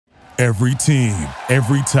Every team,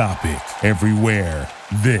 every topic, everywhere.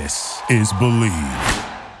 This is Believe.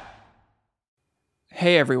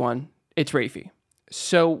 Hey everyone, it's Rafi.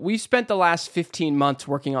 So we've spent the last 15 months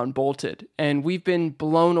working on Bolted, and we've been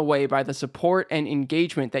blown away by the support and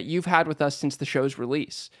engagement that you've had with us since the show's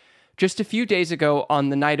release. Just a few days ago, on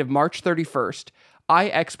the night of March 31st, I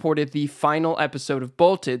exported the final episode of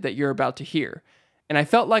Bolted that you're about to hear, and I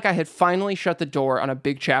felt like I had finally shut the door on a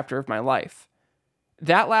big chapter of my life.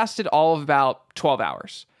 That lasted all of about 12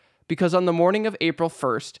 hours, because on the morning of April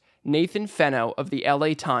 1st, Nathan Fenno of the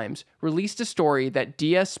LA Times released a story that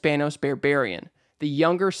Dia Spanos-Berberian, the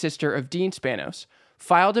younger sister of Dean Spanos,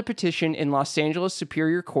 filed a petition in Los Angeles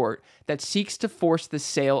Superior Court that seeks to force the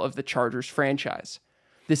sale of the Chargers franchise.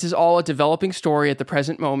 This is all a developing story at the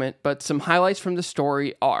present moment, but some highlights from the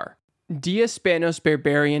story are: Dia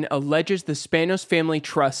Spanos-Berberian alleges the Spanos family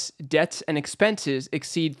trust's debts and expenses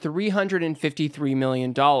exceed $353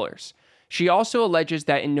 million. She also alleges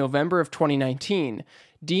that in November of 2019,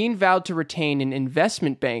 Dean vowed to retain an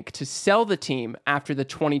investment bank to sell the team after the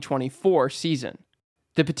 2024 season.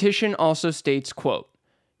 The petition also states, quote,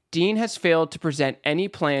 Dean has failed to present any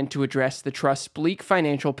plan to address the trust's bleak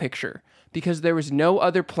financial picture because there was no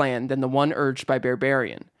other plan than the one urged by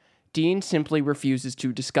Berberian. Dean simply refuses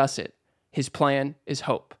to discuss it. His plan is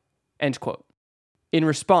hope. End quote. In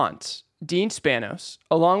response, Dean Spanos,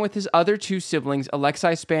 along with his other two siblings,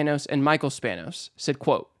 Alexei Spanos and Michael Spanos, said,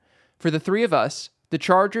 quote, For the three of us, the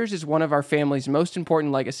Chargers is one of our family's most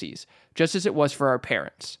important legacies, just as it was for our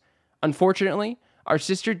parents. Unfortunately, our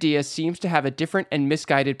sister Dia seems to have a different and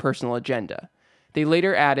misguided personal agenda. They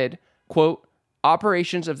later added, quote,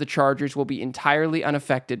 Operations of the Chargers will be entirely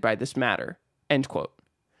unaffected by this matter. End quote.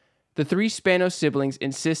 The three Spanos siblings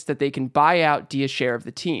insist that they can buy out Dia's share of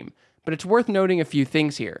the team, but it's worth noting a few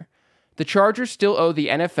things here. The Chargers still owe the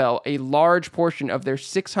NFL a large portion of their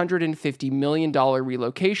 $650 million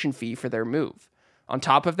relocation fee for their move. On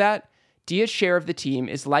top of that, Dia's share of the team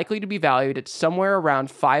is likely to be valued at somewhere around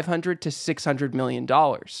 $500 to $600 million.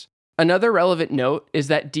 Another relevant note is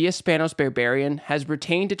that Dia Spanos-Berberian has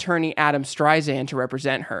retained attorney Adam Streisand to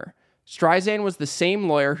represent her. Streisand was the same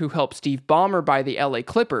lawyer who helped Steve Ballmer buy the LA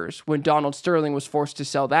Clippers when Donald Sterling was forced to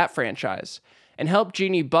sell that franchise, and helped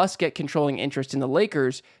Jeannie Buss get controlling interest in the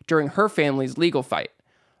Lakers during her family's legal fight.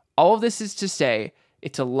 All of this is to say,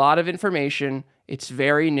 it's a lot of information, it's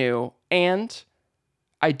very new, and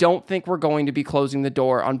I don't think we're going to be closing the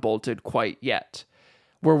door on Bolted quite yet.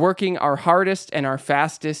 We're working our hardest and our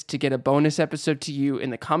fastest to get a bonus episode to you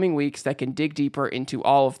in the coming weeks that can dig deeper into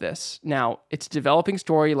all of this. Now, it's a developing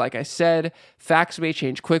story, like I said, facts may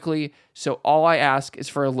change quickly, so all I ask is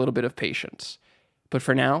for a little bit of patience. But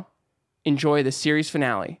for now, enjoy the series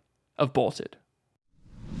finale of Bolted.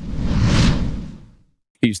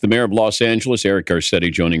 He's the mayor of Los Angeles, Eric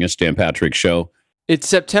Garcetti, joining us, Dan Patrick Show. It's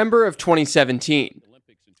September of 2017.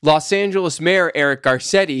 Los Angeles Mayor Eric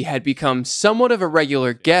Garcetti had become somewhat of a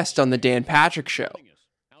regular guest on the Dan Patrick Show,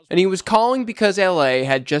 and he was calling because LA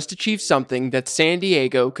had just achieved something that San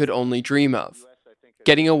Diego could only dream of,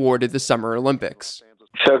 getting awarded the Summer Olympics.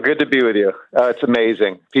 So good to be with you. It's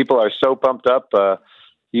amazing. People are so pumped up.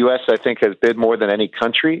 U.S., I think, has bid more than any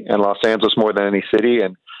country, and Los Angeles more than any city,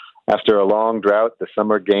 and after a long drought, the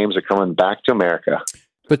Summer Games are coming back to America.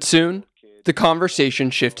 But soon, the conversation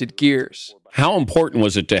shifted gears. How important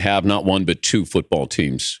was it to have not one but two football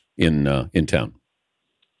teams in town?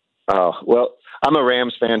 Oh, well, I'm a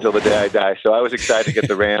Rams fan till the day I die, so I was excited to get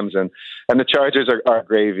the Rams, and the Chargers are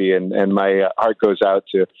gravy, and my heart goes out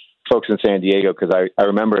to folks in San Diego because I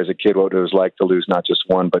remember as a kid what it was like to lose not just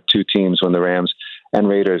one but two teams when the Rams and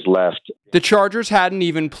Raiders left. The Chargers hadn't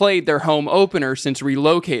even played their home opener since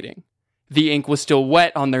relocating. The ink was still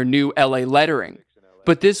wet on their new LA lettering.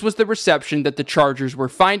 But this was the reception that the Chargers were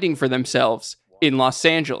finding for themselves in Los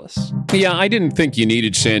Angeles. Yeah, I didn't think you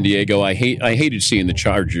needed San Diego. I hated seeing the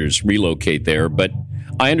Chargers relocate there, but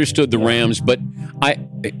I understood the Rams. But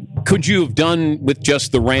could you have done with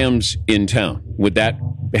just the Rams in town? Would that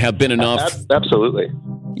have been enough? Absolutely.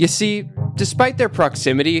 You see, despite their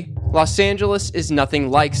proximity, Los Angeles is nothing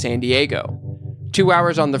like San Diego. 2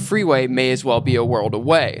 hours on the freeway may as well be a world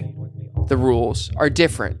away. The rules are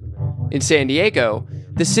different. In San Diego,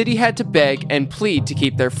 the city had to beg and plead to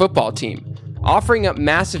keep their football team, offering up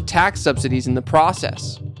massive tax subsidies in the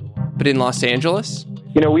process. But in Los Angeles,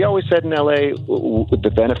 You know, we always said in LA that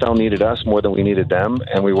the NFL needed us more than we needed them,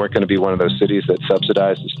 and we weren't going to be one of those cities that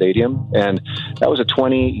subsidized the stadium. And that was a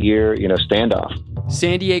 20-year, standoff.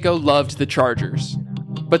 San Diego loved the Chargers,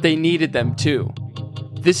 but they needed them too.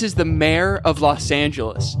 This is the mayor of Los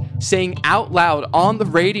Angeles saying out loud on the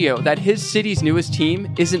radio that his city's newest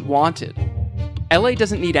team isn't wanted. LA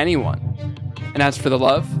doesn't need anyone. And as for the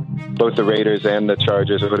love, both the Raiders and the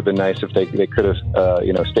Chargers, it would have been nice if they could have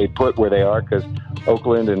stayed put where they are, because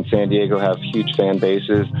Oakland and San Diego have huge fan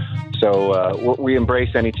bases. So we embrace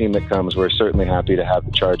any team that comes. We're certainly happy to have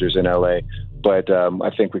the Chargers in LA, but I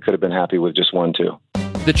think we could have been happy with just one too.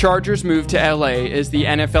 The Chargers' move to LA is the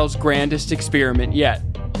NFL's grandest experiment yet.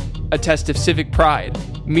 A test of civic pride,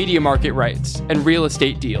 media market rights, and real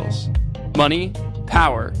estate deals. Money,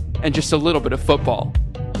 power, and just a little bit of football.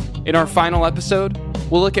 In our final episode,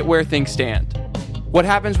 we'll look at where things stand. What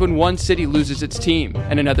happens when one city loses its team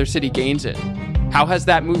and another city gains it? How has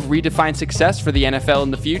that move redefined success for the NFL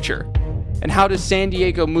in the future? And how does San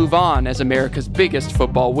Diego move on as America's biggest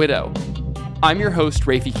football widow? I'm your host,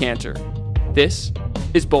 Rafi Cantor. This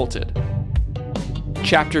is Bolted.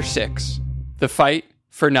 Chapter 6, The Fight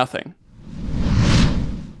for Nothing.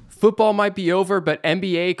 Football might be over, but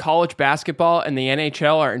NBA, college basketball, and the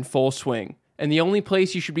NHL are in full swing. And the only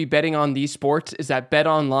place you should be betting on these sports is at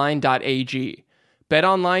betonline.ag.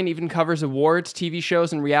 BetOnline even covers awards, TV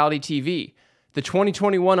shows, and reality TV. The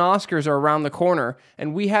 2021 Oscars are around the corner,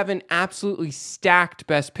 and we have an absolutely stacked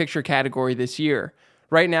Best Picture category this year.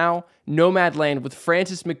 Right now, Nomadland with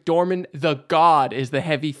Frances McDormand, the God, is the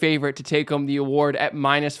heavy favorite to take home the award at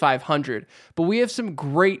 -500. But we have some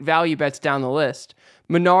great value bets down the list.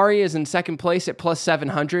 Minari is in second place at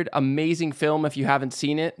 +700. Amazing film if you haven't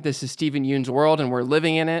seen it. This is Stephen Yeun's world and we're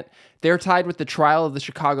living in it. They're tied with The Trial of the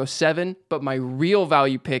Chicago 7, but my real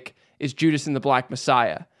value pick is Judas and the Black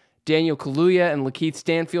Messiah. Daniel Kaluuya and Lakeith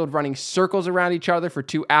Stanfield running circles around each other for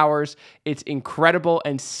 2 hours. It's incredible,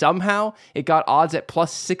 and somehow it got odds at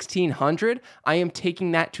 +1600. I am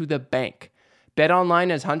taking that to the bank.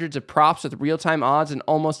 BetOnline has hundreds of props with real-time odds and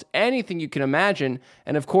almost anything you can imagine,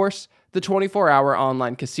 and of course, the 24-hour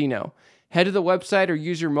online casino. Head to the website or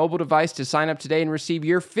use your mobile device to sign up today and receive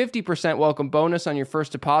your 50% welcome bonus on your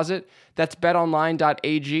first deposit. That's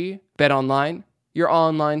betonline.ag. BetOnline, your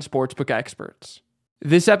online sportsbook experts.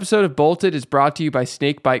 This episode of Bolted is brought to you by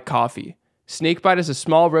Snakebite Coffee. Snakebite is a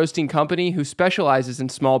small roasting company who specializes in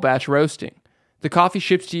small batch roasting. The coffee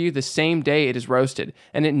ships to you the same day it is roasted,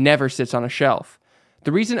 and it never sits on a shelf.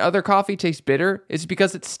 The reason other coffee tastes bitter is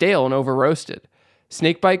because it's stale and over-roasted.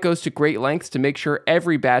 Snakebite goes to great lengths to make sure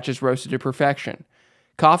every batch is roasted to perfection.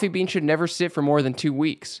 Coffee beans should never sit for more than 2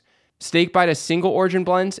 weeks. Snakebite has single origin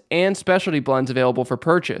blends and specialty blends available for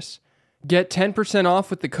purchase. Get 10%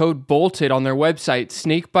 off with the code BOLTED on their website,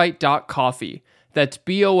 snakebite.coffee. That's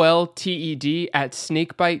BOLTED at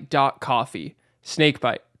snakebite.coffee.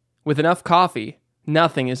 Snakebite. With enough coffee,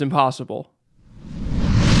 nothing is impossible.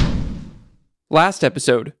 Last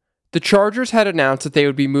episode, the Chargers had announced that they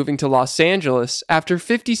would be moving to Los Angeles after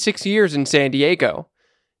 56 years in San Diego.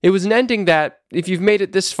 It was an ending that, if you've made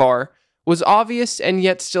it this far, was obvious and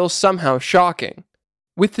yet still somehow shocking.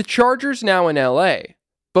 With the Chargers now in LA,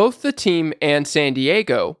 both the team and San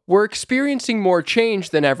Diego were experiencing more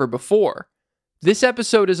change than ever before. This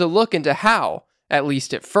episode is a look into how, at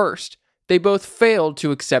least at first, they both failed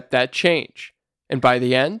to accept that change. And by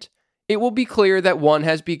the end, it will be clear that one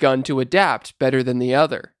has begun to adapt better than the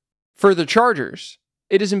other. For the Chargers,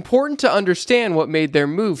 it is important to understand what made their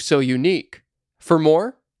move so unique. For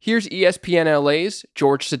more, here's ESPN LA's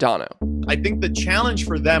George Sedano. I think the challenge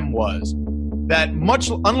for them was that much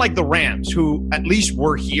unlike the Rams, who at least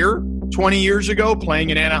were here 20 years ago, playing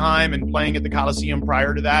in Anaheim and playing at the Coliseum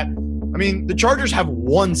prior to that. I mean, the Chargers have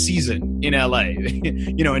one season in LA,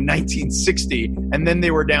 in 1960, and then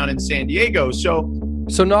they were down in San Diego. So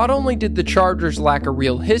not only did the Chargers lack a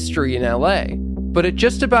real history in LA, but at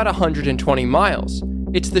just about 120 miles,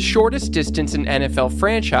 it's the shortest distance an NFL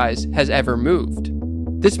franchise has ever moved.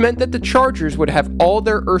 This meant that the Chargers would have all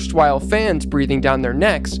their erstwhile fans breathing down their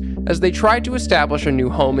necks as they tried to establish a new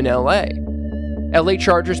home in LA. LA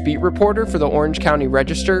Chargers beat reporter for the Orange County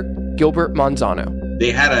Register, Gilbert Manzano.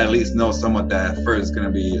 They had to at least know somewhat that at first it's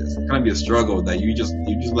gonna be a struggle, that you just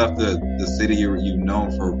left the city you've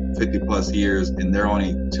known for 50 plus years and they're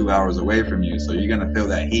only 2 hours away from you, so you're gonna feel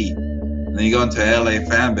that heat. And then you go into LA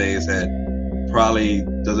fan base that probably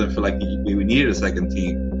doesn't feel like we needed a second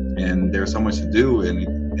team, and there's so much to do, and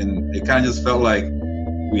it kind of just felt like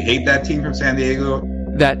we hate that team from San Diego.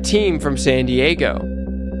 That team from San Diego.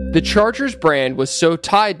 The Chargers brand was so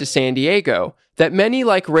tied to San Diego that many,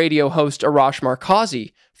 like radio host Arash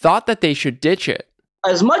Markazi, thought that they should ditch it.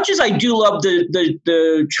 As much as I do love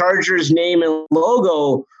the Chargers name and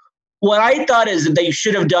logo, what I thought is that they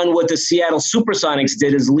should have done what the Seattle Supersonics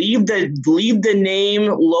did, is leave the name,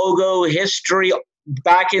 logo, history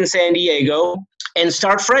back in San Diego and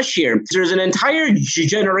start fresh here. There's an entire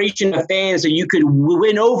generation of fans that you could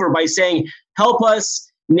win over by saying, help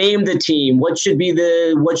us name the team, what should be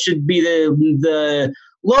the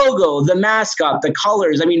logo, the mascot, the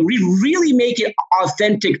colors. I mean, really make it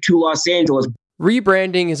authentic to Los Angeles.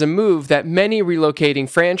 Rebranding is a move that many relocating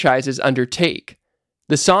franchises undertake.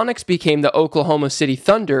 The Sonics became the Oklahoma City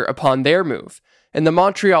Thunder upon their move, and the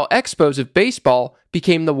Montreal Expos of baseball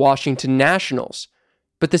became the Washington Nationals.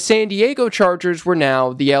 But the San Diego Chargers were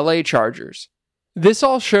now the LA Chargers. This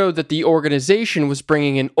all showed that the organization was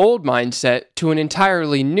bringing an old mindset to an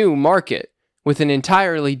entirely new market, with an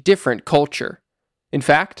entirely different culture. In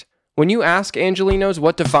fact, when you ask Angelenos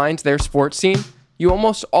what defines their sports scene, you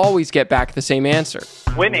almost always get back the same answer.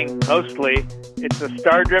 Winning, mostly. It's a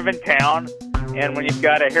star-driven town, and when you've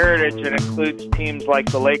got a heritage that includes teams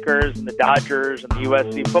like the Lakers and the Dodgers and the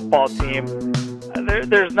USC football team,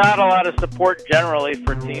 there's not a lot of support generally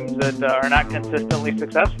for teams that are not consistently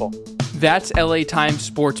successful. That's LA Times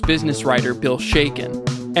sports business writer Bill Shakin.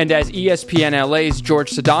 And as ESPN LA's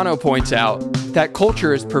George Sedano points out, that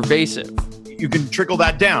culture is pervasive. You can trickle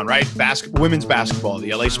that down, right? Women's basketball,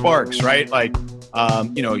 the LA Sparks, right? Like,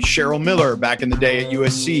 Cheryl Miller back in the day at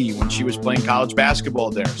USC when she was playing college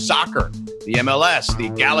basketball there. Soccer, the MLS, the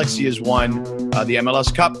Galaxy has won the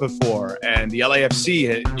MLS Cup before, and the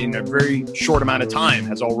LAFC in a very short amount of time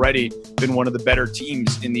has already been one of the better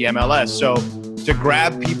teams in the MLS. So to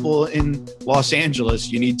grab people in Los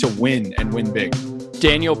Angeles, you need to win and win big.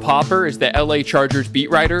 Daniel Popper is the LA Chargers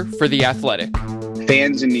beat writer for The Athletic.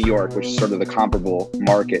 Fans in New York, which is sort of the comparable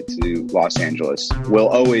market to Los Angeles, will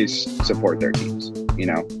always support their teams.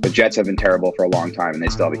 The Jets have been terrible for a long time, and they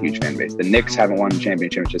still have a huge fan base. The Knicks haven't won a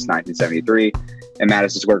championship since 1973, and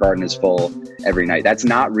Madison Square Garden is full every night. That's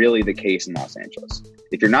not really the case in Los Angeles.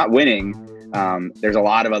 If you're not winning, there's a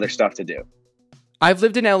lot of other stuff to do. I've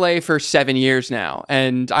lived in LA for 7 years now,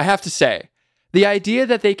 and I have to say, the idea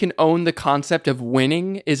that they can own the concept of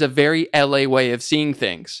winning is a very LA way of seeing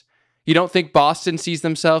things. You don't think Boston sees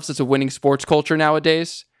themselves as a winning sports culture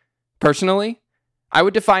nowadays? Personally, I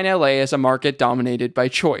would define LA as a market dominated by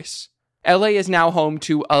choice. LA is now home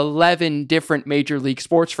to 11 different major league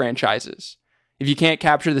sports franchises. If you can't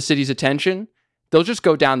capture the city's attention, they'll just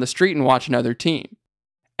go down the street and watch another team.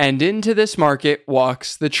 And into this market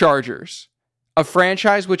walks the Chargers, a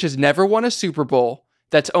franchise which has never won a Super Bowl,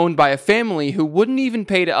 that's owned by a family who wouldn't even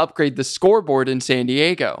pay to upgrade the scoreboard in San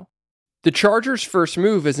Diego. The Chargers' first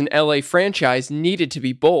move as an LA franchise needed to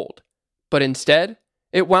be bold, but instead,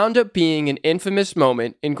 it wound up being an infamous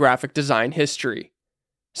moment in graphic design history.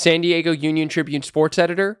 San Diego Union Tribune sports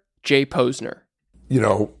editor, Jay Posner.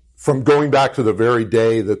 From going back to the very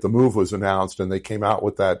day that the move was announced and they came out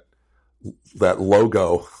with that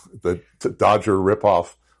logo, the Dodger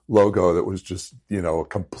ripoff logo that was just, a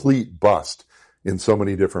complete bust in so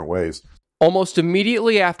many different ways. Almost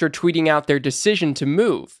immediately after tweeting out their decision to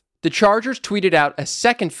move, the Chargers tweeted out a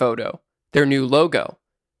second photo, their new logo.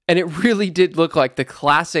 And it really did look like the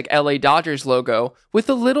classic LA Dodgers logo with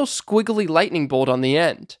a little squiggly lightning bolt on the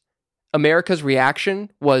end. America's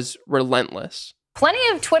reaction was relentless. Plenty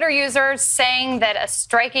of Twitter users saying that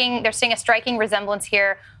they're seeing a striking resemblance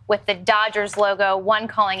here with the Dodgers logo, one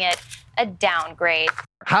calling it a downgrade.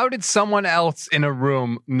 How did someone else in a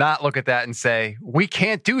room not look at that and say, we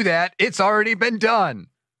can't do that, it's already been done?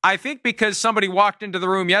 I think because somebody walked into the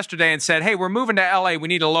room yesterday and said, hey, we're moving to LA, we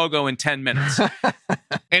need a logo in 10 minutes.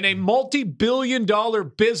 And a multi-billion-dollar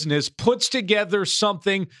business puts together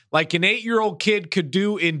something like an 8-year-old kid could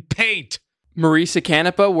do in Paint. Marisa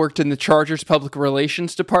Canepa worked in the Chargers public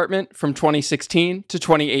relations department from 2016 to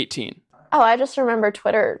 2018. Oh, I just remember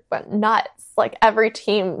Twitter went nuts. Like every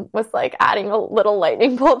team was like adding a little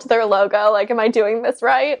lightning bolt to their logo. Like, am I doing this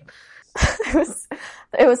right?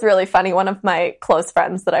 It was really funny. One of my close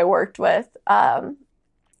friends that I worked with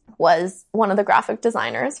was one of the graphic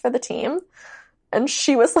designers for the team. And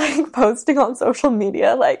she was like posting on social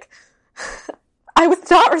media, like, I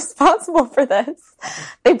was not responsible for this.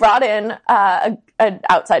 They brought in an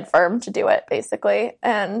outside firm to do it, basically.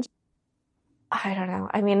 And I don't know.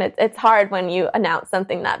 I mean, it's hard when you announce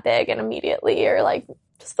something that big and immediately you're like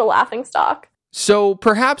just a laughingstock. So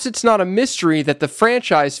perhaps it's not a mystery that the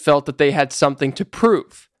franchise felt that they had something to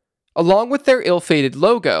prove. Along with their ill-fated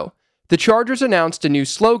logo, the Chargers announced a new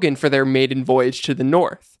slogan for their maiden voyage to the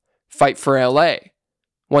North, Fight for LA.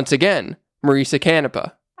 Once again, Marisa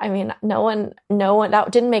Canepa. I mean, no one,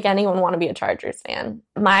 that didn't make anyone want to be a Chargers fan.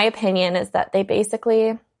 My opinion is that they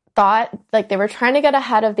basically thought, like, they were trying to get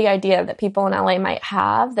ahead of the idea that people in LA might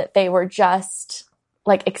have, that they were just,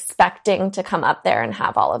 like, expecting to come up there and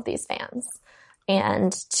have all of these fans.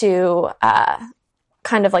 And to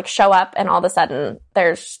kind of, like, show up and all of a sudden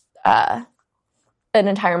there's an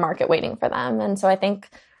entire market waiting for them. And so I think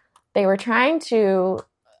they were trying to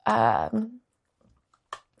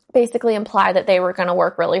basically imply that they were going to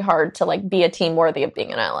work really hard to like be a team worthy of being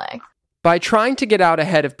in LA. By trying to get out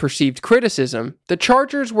ahead of perceived criticism, the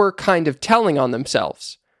Chargers were kind of telling on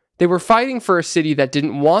themselves. They were fighting for a city that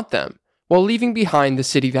didn't want them, while leaving behind the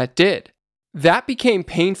city that did. That became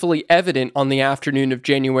painfully evident on the afternoon of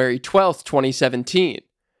January 12th, 2017,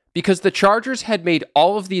 because the Chargers had made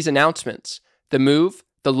all of these announcements, the move,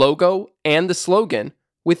 the logo, and the slogan,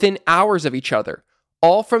 within hours of each other,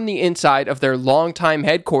 all from the inside of their longtime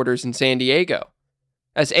headquarters in San Diego.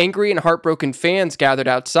 As angry and heartbroken fans gathered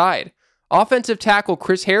outside, offensive tackle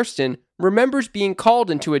Chris Hairston remembers being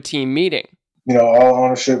called into a team meeting. You know, all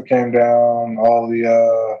ownership came down,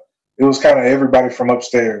 it was kind of everybody from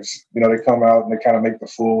upstairs. You know, they come out and they kind of make the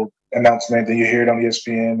full announcement, then you hear it on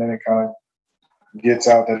ESPN, then it kind of gets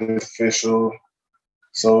out that it's official.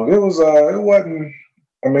 So it wasn't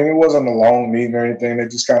a long meeting or anything. They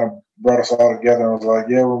just kind of brought us all together and was like,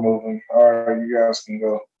 yeah, we're moving. All right, you guys can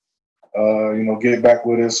go. Get back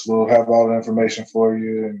with us. We'll have all the information for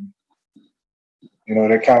you. And, you know,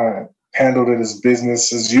 they kind of handled it as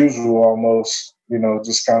business as usual almost,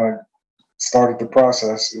 just kind of started the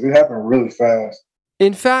process. It happened really fast.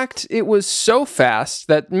 In fact, it was so fast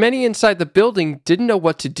that many inside the building didn't know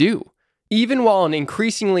what to do, even while an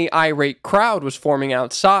increasingly irate crowd was forming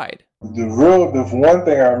outside. The one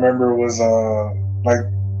thing I remember was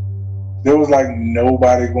there was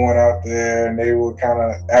nobody going out there, and they were kind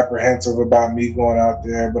of apprehensive about me going out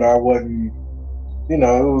there, but I wasn't, it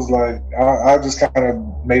was like, I just kind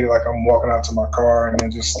of made it like I'm walking out to my car and then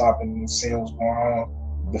just stopping and seeing what's going on.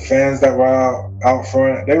 The fans that were out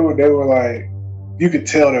front, they were like, you could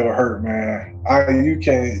tell they were hurt, man. You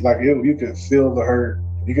could feel the hurt.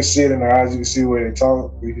 You could see it in their eyes. You could see the way they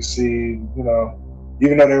talk. You could see,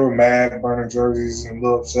 even though they were mad, burning jerseys and a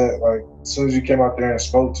little upset, like as soon as you came out there and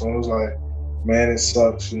spoke to them, it was like, man, it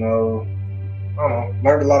sucks, I don't know.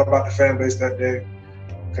 Learned a lot about the fan base that day.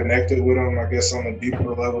 Connected with them, I guess, on a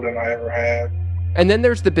deeper level than I ever had. And then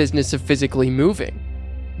there's the business of physically moving.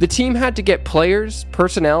 The team had to get players,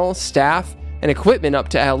 personnel, staff, and equipment up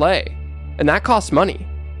to LA, and that cost money.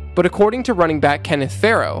 But according to running back Kenneth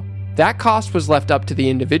Farrow, that cost was left up to the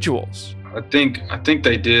individuals. I think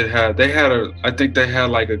they had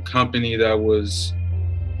like a company that was,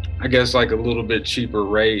 I guess, like a little bit cheaper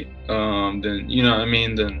rate than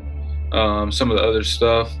some of the other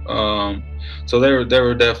stuff. So they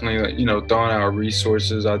were definitely throwing out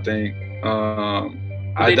resources. I think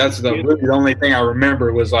that's the only thing I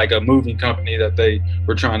remember was like a moving company that they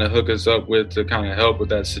were trying to hook us up with to kind of help with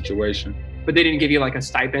that situation. But they didn't give you like a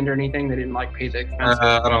stipend or anything? They didn't like pay the expenses?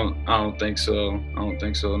 I don't think so.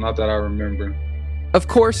 Not that I remember. Of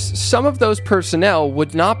course, some of those personnel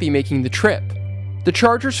would not be making the trip. The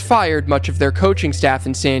Chargers fired much of their coaching staff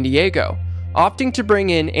in San Diego, opting to bring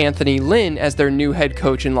in Anthony Lynn as their new head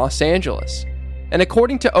coach in Los Angeles. And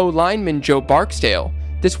according to O-lineman Joe Barksdale,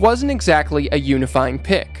 this wasn't exactly a unifying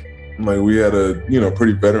pick. We had a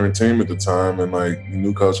pretty veteran team at the time, and the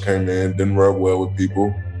new coach came in, didn't rub well with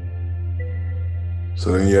people.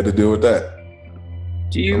 So then you had to deal with that.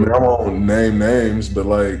 I won't name names, but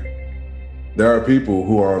there are people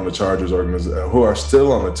who are on the Chargers organization, who are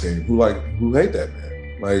still on the team, who hate that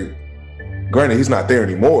man. Granted, he's not there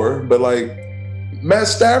anymore, but Matt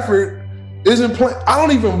Stafford isn't playing. I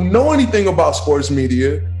don't even know anything about sports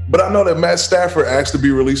media, but I know that Matt Stafford asked to be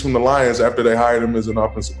released from the Lions after they hired him as an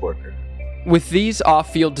offensive coordinator. With these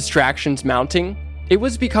off-field distractions mounting, it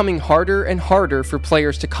was becoming harder and harder for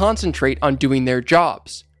players to concentrate on doing their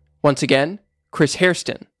jobs. Once again, Chris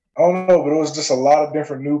Hairston. I don't know, but it was just a lot of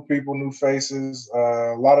different new people, new faces,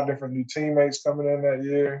 a lot of different new teammates coming in that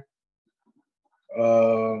year.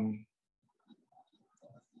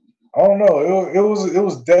 I don't know. It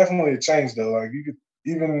was definitely a change though. You could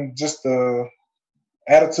even just the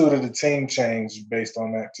attitude of the team changed based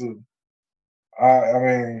on that too.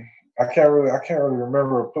 I can't really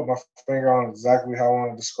remember or put my finger on exactly how I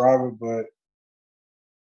want to describe it, but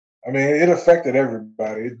it affected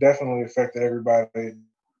everybody. It definitely affected everybody.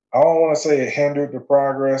 I don't want to say it hindered the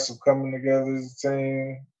progress of coming together as a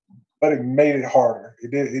team, but it made it harder.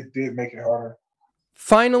 It did make it harder.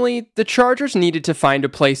 Finally, the Chargers needed to find a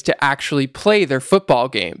place to actually play their football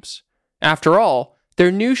games. After all,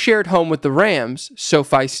 their new shared home with the Rams,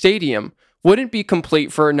 SoFi Stadium, wouldn't be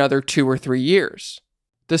complete for another 2 or 3 years.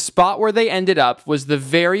 The spot where they ended up was the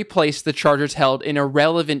very place the Chargers held an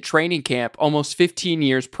irrelevant training camp almost 15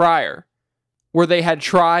 years prior, where they had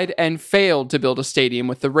tried and failed to build a stadium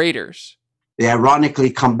with the Raiders. They ironically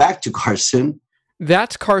come back to Carson.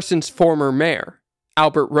 That's Carson's former mayor,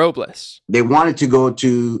 Albert Robles. They wanted to go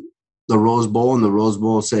to the Rose Bowl, and the Rose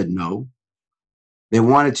Bowl said no. They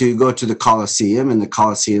wanted to go to the Coliseum, and the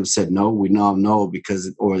Coliseum said no. We now know because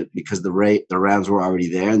the Rams were already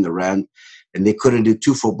there, and they couldn't do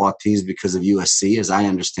 2 football teams because of USC, as I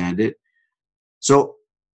understand it. So,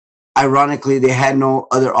 ironically, they had no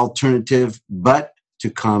other alternative but to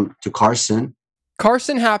come to Carson.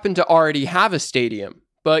 Carson happened to already have a stadium,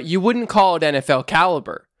 but you wouldn't call it NFL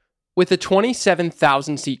caliber. With a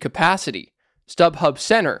 27,000-seat capacity, StubHub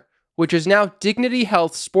Center, which is now Dignity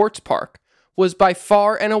Health Sports Park, was by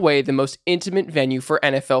far and away the most intimate venue for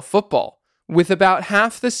NFL football, with about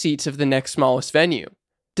half the seats of the next smallest venue.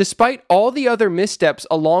 Despite all the other missteps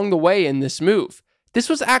along the way in this move, this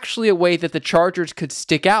was actually a way that the Chargers could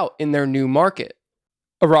stick out in their new market.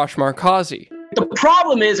 Arash Markazi. The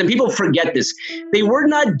problem is, and people forget this, they were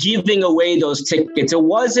not giving away those tickets. It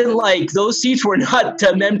wasn't like those seats were not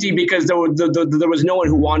empty because there was no one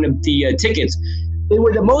who wanted the tickets. They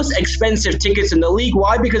were the most expensive tickets in the league.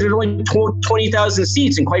 Why? Because there's only 20,000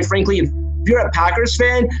 seats. And quite frankly, if you're a Packers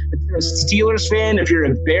fan, if you're a Steelers fan, if you're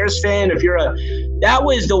a Bears fan, that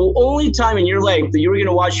was the only time in your life that you were going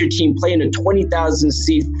to watch your team play in a 20,000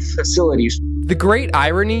 seat facility. The great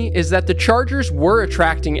irony is that the Chargers were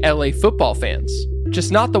attracting LA football fans, just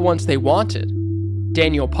not the ones they wanted.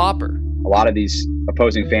 Daniel Popper. A lot of these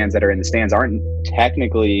opposing fans that are in the stands aren't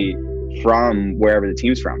technically from wherever the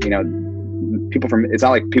team's from. It's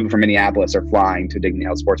not like people from Minneapolis are flying to Dignity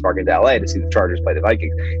Health Sports Park in LA to see the Chargers play the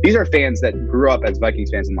Vikings. These are fans that grew up as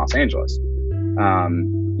Vikings fans in Los Angeles.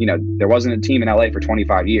 There wasn't a team in LA for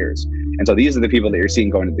 25 years. And so these are the people that you're seeing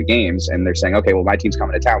going to the games, and they're saying, okay, well, my team's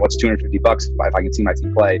coming to town. What's $250 if I can see my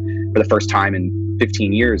team play for the first time in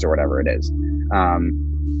 15 years or whatever it is?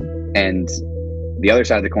 And the other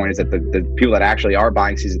side of the coin is that the people that actually are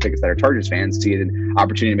buying season tickets that are Chargers fans see an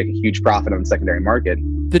opportunity to make a huge profit on the secondary market.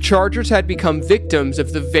 The Chargers had become victims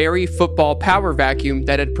of the very football power vacuum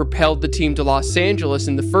that had propelled the team to Los Angeles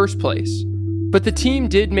in the first place. But the team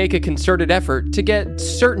did make a concerted effort to get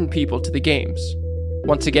certain people to the games.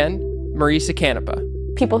 Once again, Marisa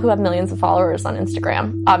Canepa. People who have millions of followers on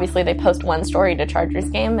Instagram, obviously they post one story to Chargers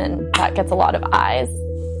game, and that gets a lot of eyes.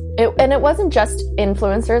 And it wasn't just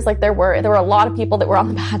influencers. Like there were a lot of people that were on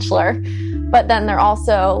The Bachelor, but then they're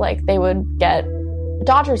also like they would get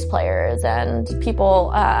Dodgers players and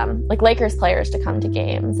people like Lakers players to come to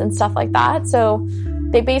games and stuff like that. So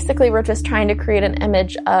they basically were just trying to create an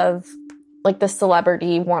image of like the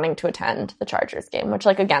celebrity wanting to attend the Chargers game, which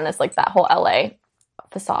like again is like that whole LA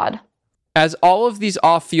facade. As all of these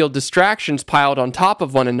off-field distractions piled on top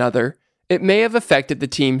of one another, it may have affected the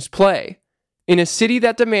team's play. In a city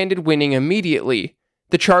that demanded winning immediately,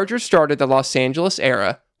 the Chargers started the Los Angeles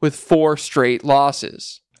era with 4 straight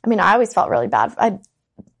losses. I mean, I always felt really bad.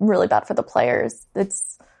 Really bad for the players.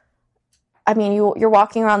 You're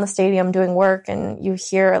walking around the stadium doing work and you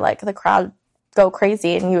hear like the crowd go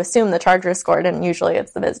crazy and you assume the Chargers scored, and usually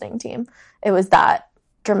it's the visiting team. It was that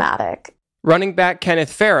dramatic. Running back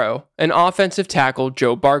Kenneth Farrow and offensive tackle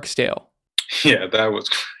Joe Barksdale. Yeah, that was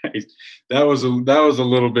crazy. That was a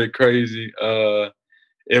little bit crazy.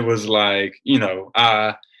 It was like,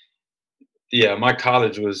 my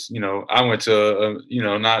college was, I went to,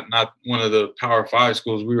 not one of the Power 5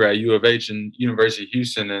 schools. We were at U of H and University of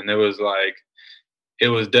Houston, and it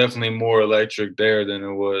was definitely more electric there than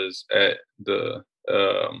it was at the,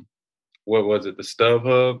 the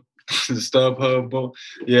StubHub? The StubHub Bowl.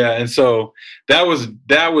 Yeah, and so that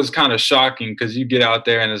was kind of shocking because you get out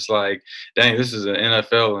there and it's like, dang, this is an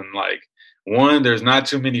NFL, and like, 1, there's not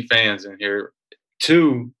too many fans in here.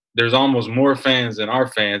 2, there's almost more fans than our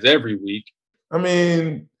fans every week. I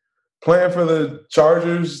mean, playing for the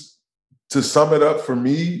Chargers, to sum it up for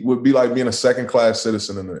me, would be like being a second-class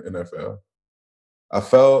citizen in the NFL. I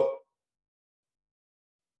felt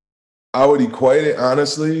I would equate it,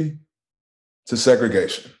 honestly, to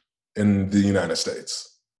segregation in the United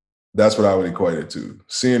States. That's what I would equate it to.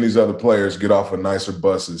 Seeing these other players get off of nicer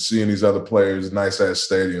buses, seeing these other players, nice-ass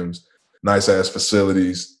stadiums, nice-ass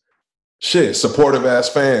facilities, supportive-ass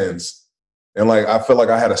fans. And, like, I feel like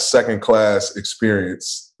I had a second-class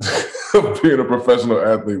experience of being a professional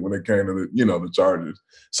athlete when it came to the Chargers.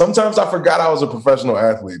 Sometimes I forgot I was a professional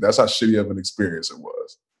athlete. That's how shitty of an experience it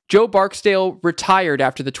was. Joe Barksdale retired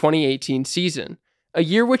after the 2018 season, a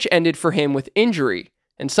year which ended for him with injury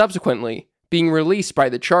and subsequently being released by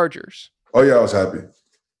the Chargers. Oh, yeah, I was happy.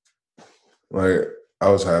 I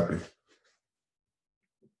was happy.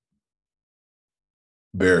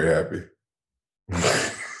 Very happy.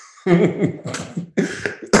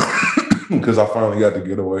 Because I finally got to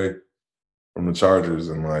get away from the Chargers,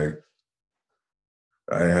 and I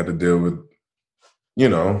had to deal with,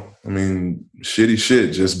 shitty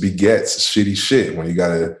shit just begets shitty shit when you got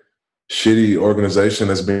to shitty organization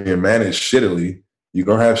that's being managed shittily, you're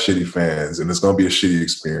going to have shitty fans, and it's going to be a shitty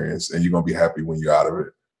experience, and you're going to be happy when you're out of it.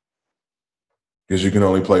 Because you can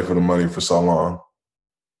only play for the money for so long.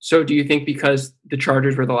 So do you think because the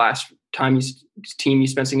Chargers were the last team you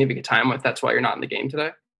spent significant time with, that's why you're not in the game today?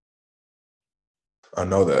 I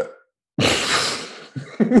know that.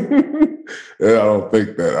 Yeah, I don't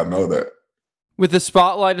think that. I know that. With the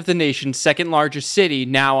spotlight of the nation's second largest city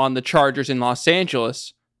now on the Chargers in Los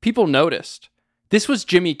Angeles, people noticed. This was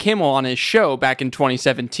Jimmy Kimmel on his show back in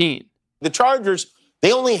 2017. The Chargers,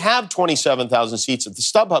 they only have 27,000 seats at the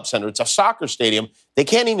StubHub Center. It's a soccer stadium. They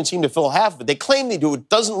can't even seem to fill half of it. They claim they do. It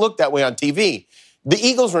doesn't look that way on TV. The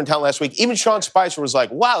Eagles were in town last week. Even Sean Spicer was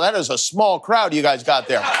like, wow, that is a small crowd you guys got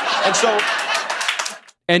there.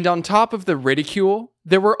 And on top of the ridicule,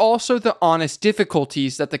 there were also the honest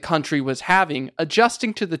difficulties that the country was having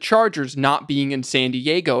adjusting to the Chargers not being in San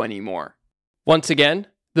Diego anymore. Once again,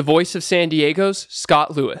 the voice of San Diego's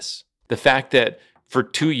Scott Lewis. The fact that for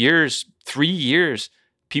 2 years, 3 years,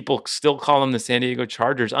 people still call them the San Diego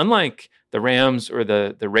Chargers, unlike the Rams or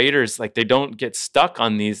the Raiders, like they don't get stuck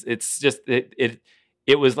on these. It's just, it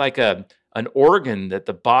was like an organ that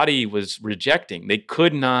the body was rejecting. They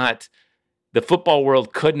could not, the football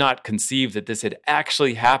world could not conceive that this had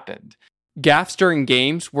actually happened. Gaffes during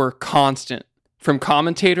games were constant, from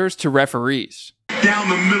commentators to referees. Down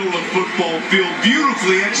the middle of football field,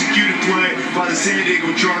 beautifully executed play by the San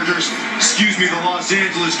Diego Chargers. The Los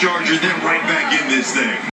Angeles Chargers, then right back in this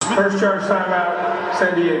thing. First charge timeout,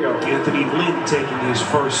 San Diego. Anthony Lynn taking his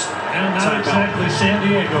first timeout. Not exactly San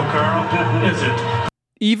Diego, Carl, is it?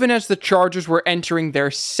 Even as the Chargers were entering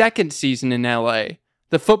their second season in LA,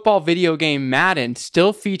 the football video game Madden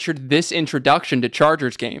still featured this introduction to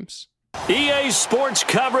Chargers games. EA Sports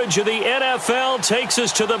coverage of the NFL takes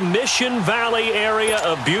us to the Mission Valley area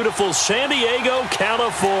of beautiful San Diego,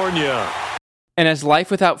 California. And as life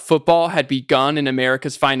without football had begun in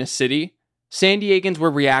America's finest city, San Diegans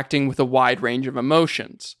were reacting with a wide range of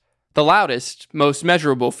emotions. The loudest, most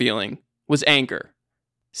measurable feeling was anger.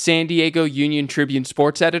 San Diego Union Tribune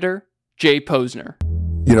sports editor, Jay Posner.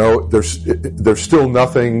 You know, there's still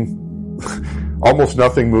nothing, almost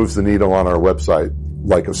nothing moves the needle on our website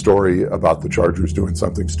like a story about the Chargers doing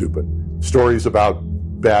something stupid. Stories about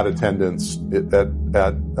bad attendance at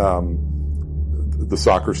the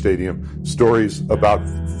soccer stadium. Stories about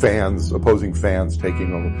opposing fans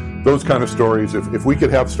taking over. Those kind of stories. If we could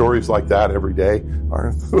have stories like that every day,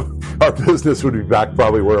 our business would be back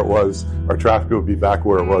probably where it was. Our traffic would be back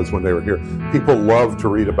where it was when they were here. People love to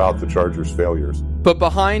read about the Chargers' failures. But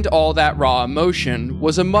behind all that raw emotion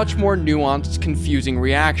was a much more nuanced, confusing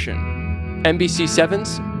reaction.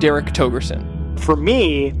 NBC7's Derek Togerson. For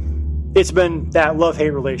me, it's been that love-hate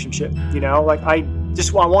relationship. You know, like I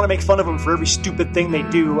want to make fun of them for every stupid thing they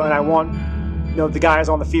do, and I want, you know, the guys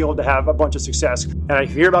on the field to have a bunch of success. And I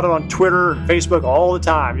hear about it on Twitter and Facebook all the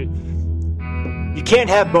time. You can't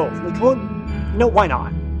have both. Like, well, you know, why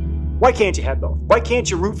not? Why can't you have both? Why can't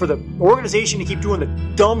you root for the organization to keep doing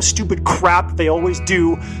the dumb, stupid crap that they always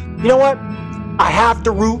do? You know what? I have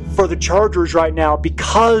to root for the Chargers right now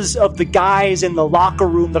because of the guys in the locker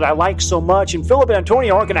room that I like so much. And Philip and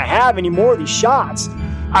Antonio aren't going to have any more of these shots.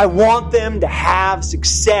 I want them to have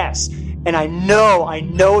success. And I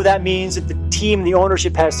know that means that the team and the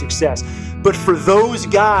ownership has success. But for those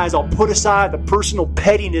guys, I'll put aside the personal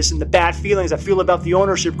pettiness and the bad feelings I feel about the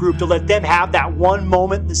ownership group to let them have that one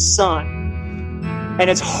moment in the sun. And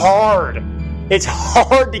it's hard. It's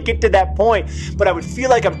hard to get to that point, but I would feel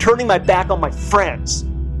like I'm turning my back on my friends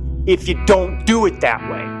if you don't do it that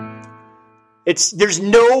way. There's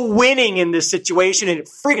no winning in this situation, and it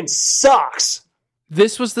freaking sucks.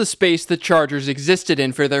 This was the space the Chargers existed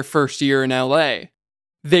in for their first year in LA.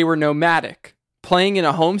 They were nomadic, playing in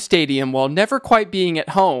a home stadium while never quite being at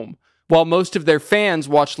home, while most of their fans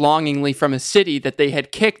watched longingly from a city that they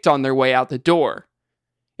had kicked on their way out the door.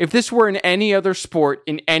 If this were in any other sport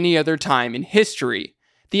in any other time in history,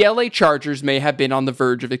 the LA Chargers may have been on the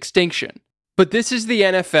verge of extinction. But this is the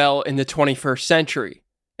NFL in the 21st century.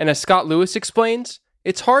 And as Scott Lewis explains,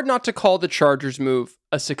 it's hard not to call the Chargers move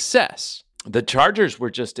a success. The Chargers were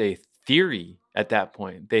just a theory at that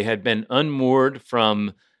point. They had been unmoored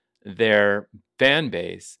from their fan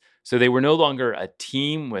base. So they were no longer a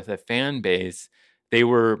team with a fan base. They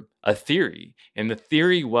were a theory. And the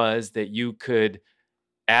theory was that you could,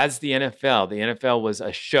 as the NFL was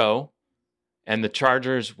a show, and the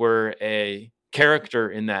Chargers were a character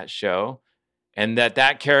in that show, and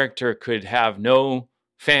that character could have no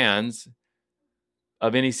fans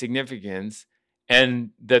of any significance,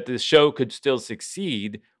 and that the show could still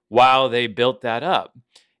succeed while they built that up.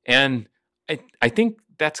 And I think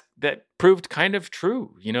that proved kind of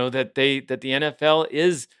true, that the NFL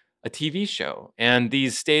is a TV show, and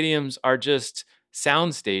these stadiums are just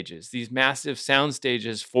sound stages, these massive sound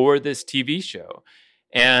stages for this TV show,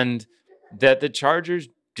 and that the Chargers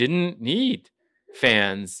didn't need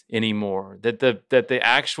fans anymore, that the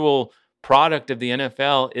actual product of the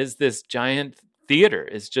NFL is this giant theater,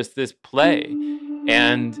 is just this play,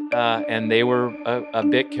 and they were a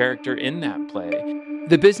big character in that play.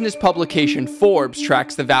 The business publication Forbes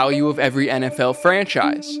tracks the value of every NFL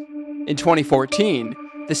franchise. In 2014,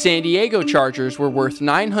 the San Diego Chargers were worth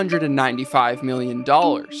 $995 million.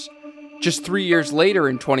 Just 3 years later,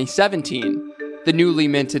 in 2017, the newly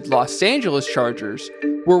minted Los Angeles Chargers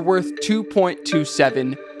were worth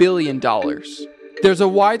 $2.27 billion. There's a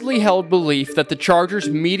widely held belief that the Chargers'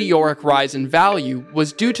 meteoric rise in value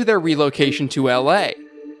was due to their relocation to LA.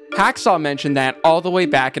 Hacksaw mentioned that all the way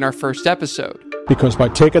back in our first episode. Because by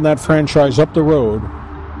taking that franchise up the road,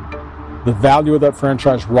 the value of that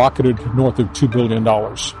franchise rocketed north of $2 billion.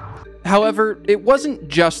 However, it wasn't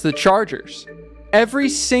just the Chargers. Every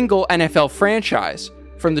single NFL franchise,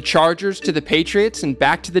 from the Chargers to the Patriots and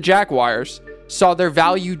back to the Jaguars, saw their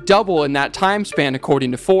value double in that time span,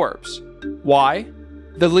 according to Forbes. Why?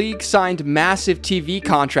 The league signed massive TV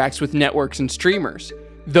contracts with networks and streamers.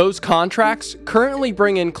 Those contracts currently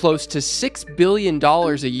bring in close to $6 billion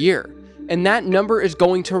a year, and that number is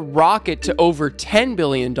going to rocket to over $10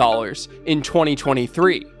 billion in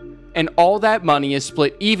 2023. And all that money is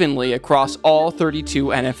split evenly across all 32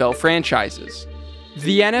 NFL franchises.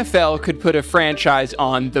 The NFL could put a franchise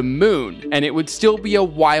on the moon, and it would still be a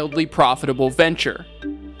wildly profitable venture.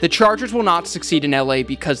 The Chargers will not succeed in LA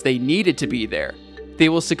because they needed to be there. They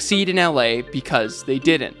will succeed in LA because they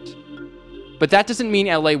didn't. But that doesn't mean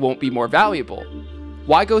LA won't be more valuable.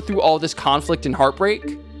 Why go through all this conflict and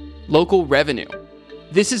heartbreak? Local revenue.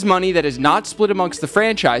 This is money that is not split amongst the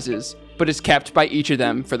franchises, but is kept by each of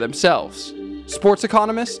them for themselves. Sports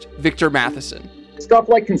economist Victor Matheson. Stuff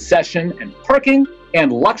like concession and parking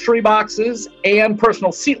and luxury boxes and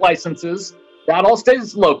personal seat licenses, that all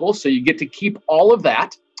stays local, so you get to keep all of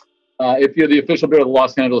that. If you're the official bidder of the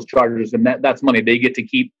Los Angeles Chargers, and that's money they get to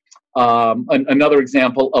keep. Another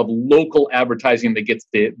example of local advertising that gets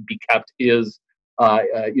to be kept is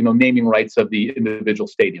naming rights of the individual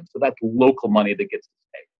stadium. So that's local money that gets to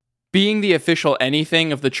stay. Being the official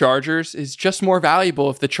anything of the Chargers is just more valuable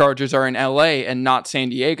if the Chargers are in LA and not San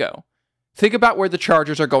Diego. Think about where the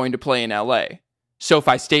Chargers are going to play in LA.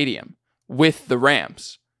 SoFi Stadium, with the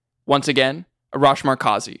Rams. Once again, Arash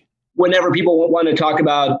Markazi. Whenever people want to talk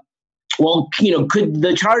about, could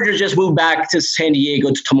the Chargers just move back to San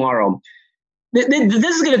Diego tomorrow? This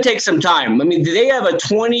is going to take some time. I mean, they have a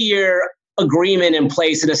 20-year agreement in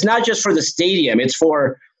place, and it's not just for the stadium. It's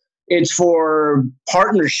for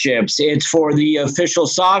partnerships. It's for the official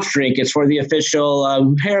soft drink. It's for the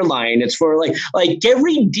official hairline. It's for like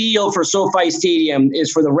every deal for SoFi Stadium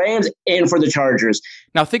is for the Rams and for the Chargers.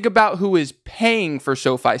 Now think about who is paying for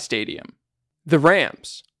SoFi Stadium. The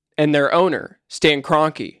Rams and their owner, Stan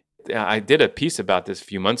Kroenke. I did a piece about this a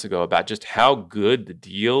few months ago about just how good the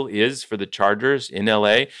deal is for the Chargers in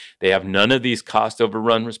LA. They have none of these cost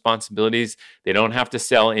overrun responsibilities. They don't have to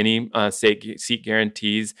sell any seat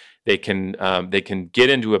guarantees. They can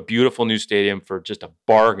get into a beautiful new stadium for just a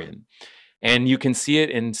bargain. And you can see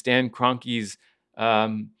it in Stan Kroenke's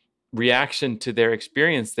reaction to their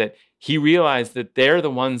experience, that he realized that they're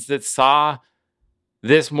the ones that saw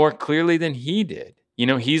this more clearly than he did.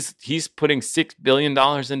 He's putting $6 billion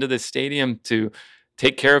into this stadium to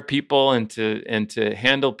take care of people and to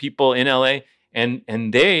handle people in LA, and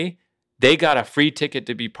they got a free ticket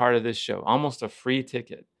to be part of this show, almost a free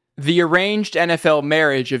ticket. The arranged NFL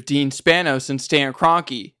marriage of Dean Spanos and Stan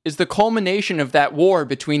Kroenke is the culmination of that war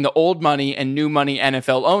between the old money and new money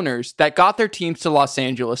NFL owners that got their teams to Los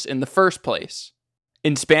Angeles in the first place.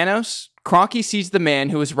 In Spanos, Kroenke sees the man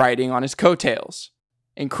who is riding on his coattails.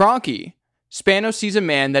 In Kroenke, Spanos sees a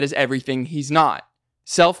man that is everything he's not.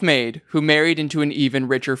 Self-made, who married into an even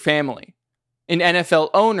richer family. An NFL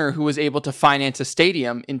owner who was able to finance a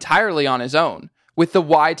stadium entirely on his own, with the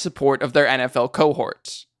wide support of their NFL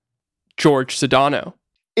cohorts. George Sedano.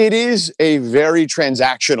 It is a very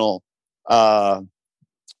transactional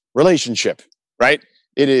relationship, right?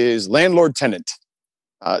 It is landlord-tenant,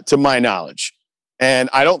 to my knowledge. And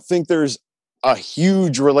I don't think there's a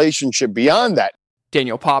huge relationship beyond that.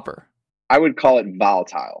 Daniel Popper. I would call it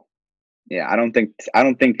volatile. Yeah, I don't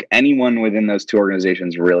think anyone within those two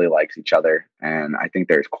organizations really likes each other, and I think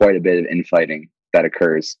there's quite a bit of infighting that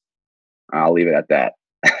occurs. I'll leave it at that.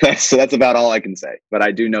 So that's about all I can say. But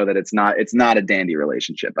I do know that it's not a dandy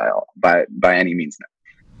relationship by any means. No.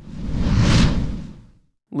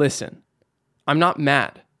 Listen, I'm not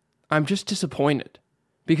mad. I'm just disappointed.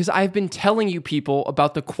 Because I've been telling you people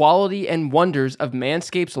about the quality and wonders of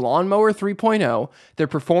Manscaped's Lawnmower 3.0, their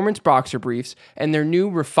performance boxer briefs, and their new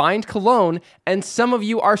refined cologne, and some of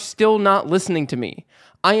you are still not listening to me.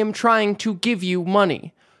 I am trying to give you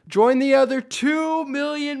money. Join the other 2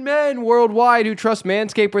 million men worldwide who trust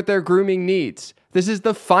Manscaped with their grooming needs. This is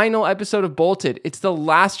the final episode of Bolted. It's the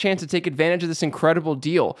last chance to take advantage of this incredible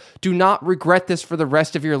deal. Do not regret this for the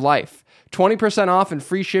rest of your life. 20% off and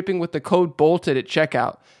free shipping with the code BOLTED at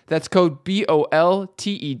checkout. That's code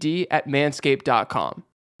BOLTED at manscaped.com.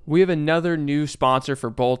 We have another new sponsor for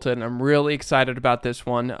Bolted, and I'm really excited about this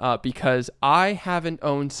one because I haven't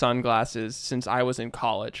owned sunglasses since I was in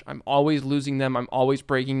college. I'm always losing them. I'm always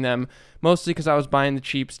breaking them, mostly because I was buying the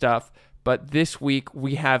cheap stuff. But this week,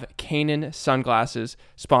 we have Kaenon Sunglasses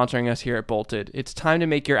sponsoring us here at Bolted. It's time to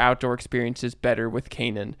make your outdoor experiences better with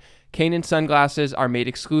Kaenon. Kaenon sunglasses are made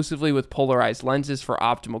exclusively with polarized lenses for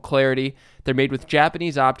optimal clarity. They're made with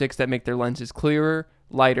Japanese optics that make their lenses clearer,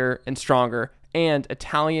 lighter, and stronger, and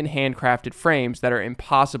Italian handcrafted frames that are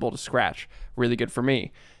impossible to scratch. Really good for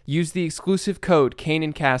me. Use the exclusive code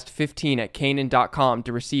KaenonCast15 at Kaenon.com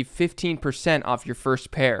to receive 15% off your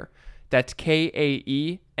first pair. That's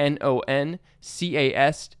KaenonCast15.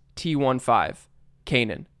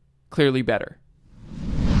 Kaenon. Clearly better.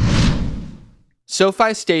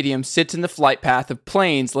 SoFi Stadium sits in the flight path of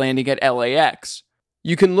planes landing at LAX.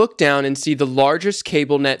 You can look down and see the largest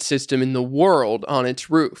cable net system in the world on its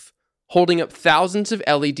roof, holding up thousands of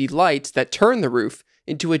LED lights that turn the roof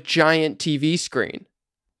into a giant TV screen.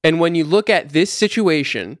 And when you look at this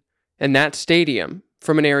situation and that stadium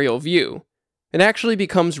from an aerial view, it actually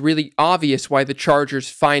becomes really obvious why the Chargers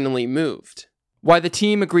finally moved. Why the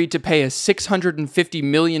team agreed to pay a $650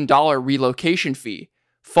 million relocation fee,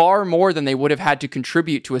 far more than they would have had to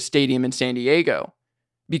contribute to a stadium in San Diego,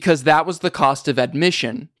 because that was the cost of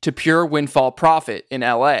admission to pure windfall profit in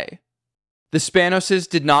LA. The Spanoses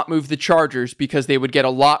did not move the Chargers because they would get a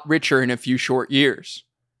lot richer in a few short years.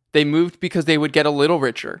 They moved because they would get a little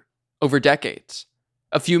richer over decades.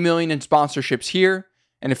 A few million in sponsorships here,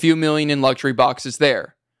 and a few million in luxury boxes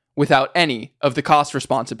there, without any of the cost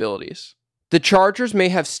responsibilities. The Chargers may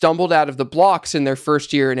have stumbled out of the blocks in their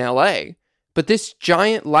first year in LA, but this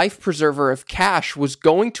giant life preserver of cash was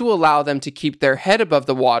going to allow them to keep their head above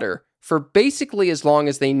the water for basically as long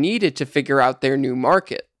as they needed to figure out their new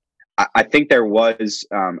market. I think there was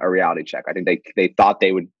a reality check. I think they thought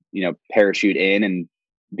they would, parachute in, and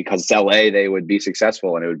because it's LA, they would be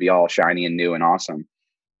successful and it would be all shiny and new and awesome.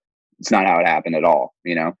 It's not how it happened at all.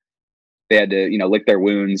 They had to, lick their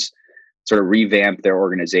wounds, sort of revamp their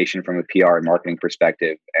organization from a PR and marketing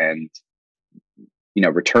perspective, and,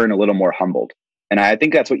 return a little more humbled. And I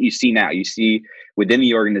think that's what you see now. You see within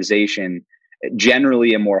the organization,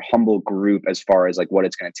 generally a more humble group as far as like what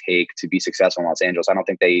it's going to take to be successful in Los Angeles. I don't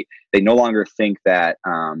think they no longer think that,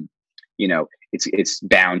 it's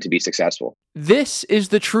bound to be successful. This is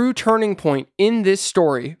the true turning point in this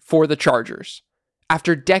story for the Chargers.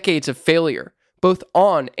 After decades of failure, both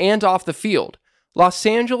on and off the field, Los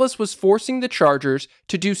Angeles was forcing the Chargers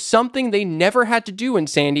to do something they never had to do in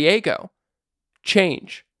San Diego: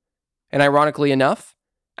 change. And ironically enough,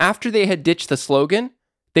 after they had ditched the slogan,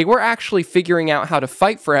 they were actually figuring out how to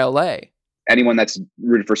fight for LA. Anyone that's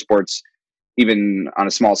rooted for sports, even on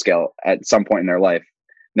a small scale, at some point in their life,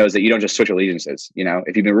 knows that you don't just switch allegiances.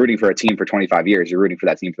 If you've been rooting for a team for 25 years, you're rooting for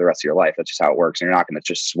that team for the rest of your life. That's just how it works. And you're not going to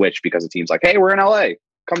just switch because the team's like, hey, we're in LA,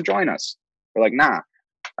 come join us. We're like, nah,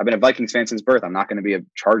 I've been a Vikings fan since birth. I'm not going to be a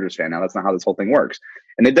Chargers fan now. That's not how this whole thing works.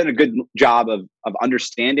 And they've done a good job of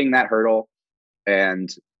understanding that hurdle and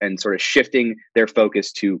sort of shifting their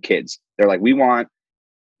focus to kids. They're like, we want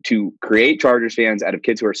to create Chargers fans out of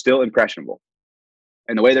kids who are still impressionable.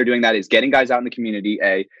 And the way they're doing that is getting guys out in the community.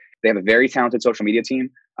 They have a very talented social media team.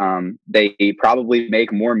 They probably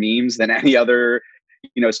make more memes than any other,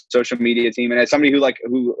 social media team. And as somebody who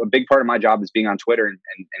a big part of my job is being on Twitter and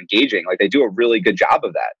engaging, they do a really good job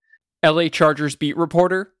of that. LA Chargers beat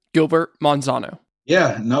reporter Gilbert Manzano.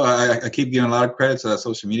 Yeah, no, I keep giving a lot of credit to that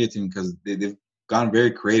social media team because they've gone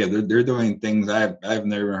very creative. They're doing things I've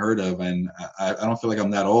never heard of, and I don't feel like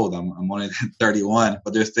I'm that old. I'm only 31,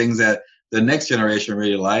 but there's things that the next generation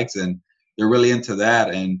really likes, and they're really into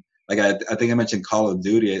that. And I think I mentioned Call of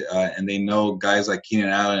Duty, and they know guys like Keenan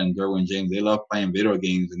Allen and Derwin James. They love playing video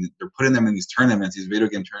games, and they're putting them in these tournaments, these video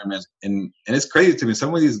game tournaments. And it's crazy to me.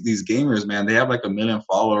 Some of these gamers, man, they have 1 million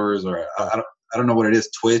followers, or I don't know what it is,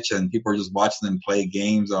 Twitch, and people are just watching them play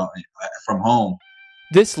games from home.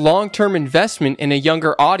 This long-term investment in a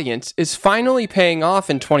younger audience is finally paying off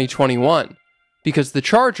in 2021. because the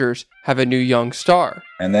Chargers have a new young star.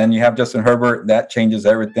 And then you have Justin Herbert. That changes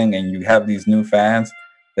everything, and you have these new fans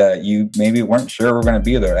that you maybe weren't sure were going to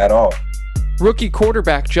be there at all. Rookie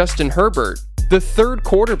quarterback Justin Herbert, the third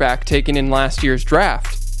quarterback taken in last year's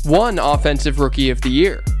draft, won Offensive Rookie of the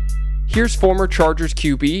Year. Here's former Chargers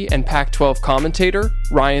QB and Pac-12 commentator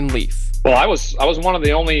Ryan Leaf. Well, I was one of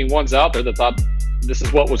the only ones out there that thought this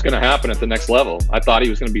is what was going to happen at the next level. I thought he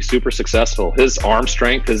was going to be super successful. His arm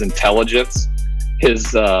strength, his intelligence,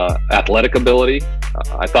 his athletic ability,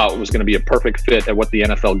 I thought it was going to be a perfect fit at what the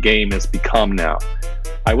NFL game has become now.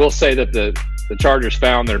 I will say that the Chargers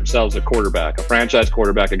found themselves a quarterback, a franchise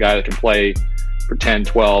quarterback, a guy that can play for 10,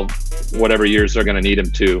 12, whatever years they're going to need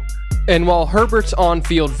him to. And while Herbert's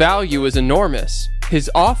on-field value is enormous, his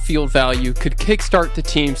off-field value could kickstart the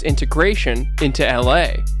team's integration into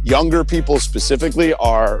LA. Younger people specifically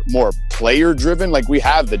are more player-driven. Like, we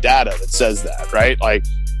have the data that says that, right? Like,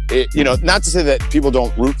 not to say that people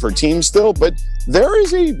don't root for teams still, but there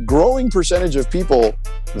is a growing percentage of people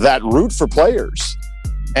that root for players.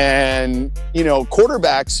 And,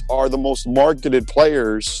 quarterbacks are the most marketed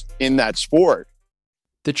players in that sport.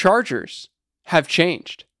 The Chargers have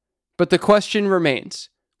changed. But the question remains,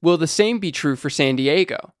 will the same be true for San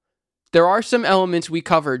Diego? There are some elements we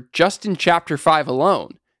covered just in Chapter 5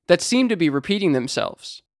 alone that seem to be repeating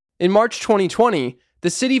themselves. In March 2020, the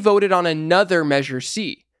city voted on another Measure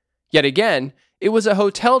C. Yet again, it was a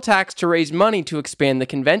hotel tax to raise money to expand the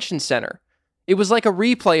convention center. It was like a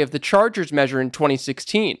replay of the Chargers measure in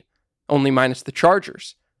 2016, only minus the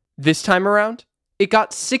Chargers. This time around, it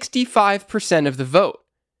got 65% of the vote.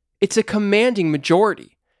 It's a commanding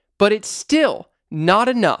majority, but it's still not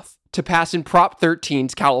enough to pass in Prop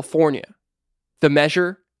 13's California. The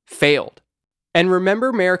measure failed. And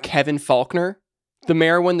remember Mayor Kevin Faulconer, the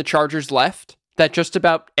mayor when the Chargers left, that just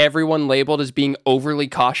about everyone labeled as being overly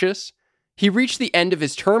cautious? He reached the end of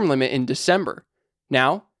his term limit in December.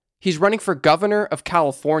 Now, he's running for governor of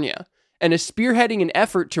California and is spearheading an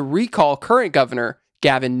effort to recall current governor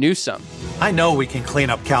Gavin Newsom. I know we can clean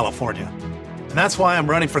up California, and that's why I'm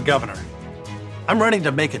running for governor. I'm running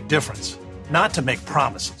to make a difference, not to make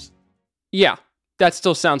promises. Yeah, that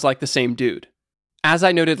still sounds like the same dude. As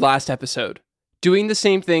I noted last episode, doing the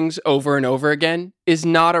same things over and over again is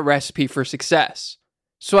not a recipe for success.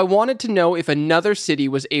 So I wanted to know if another city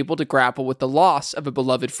was able to grapple with the loss of a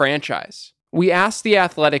beloved franchise. We asked The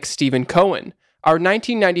Athletic's Stephen Cohen, our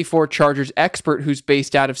 1994 Chargers expert who's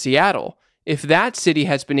based out of Seattle, if that city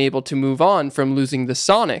has been able to move on from losing the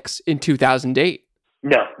Sonics in 2008.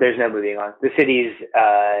 No, there's no moving on. The city's,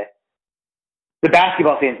 the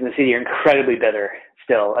basketball fans in the city are incredibly bitter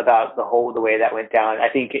still about the way that went down. I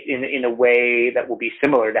think in a way that will be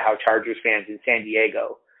similar to how Chargers fans in San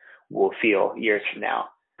Diego will feel years from now.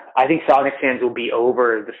 I think Sonics fans will be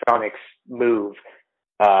over the Sonics move,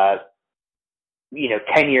 10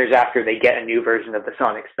 years after they get a new version of the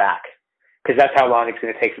Sonics back. Because that's how long it's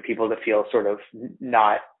going to take for people to feel sort of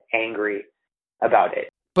not angry about it.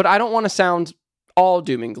 But I don't want to sound all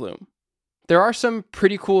doom and gloom. There are some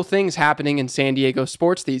pretty cool things happening in San Diego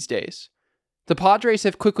sports these days. The Padres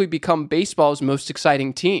have quickly become baseball's most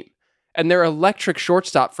exciting team, and their electric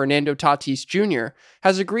shortstop Fernando Tatis Jr.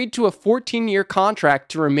 has agreed to a 14-year contract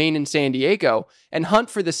to remain in San Diego and hunt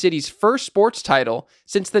for the city's first sports title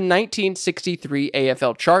since the 1963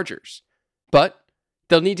 AFL Chargers. But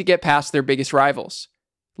they'll need to get past their biggest rivals,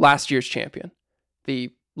 last year's champion,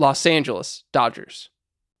 the Los Angeles Dodgers.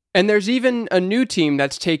 And there's even a new team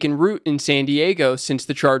that's taken root in San Diego since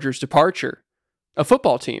the Chargers' departure. A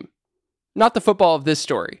football team. Not the football of this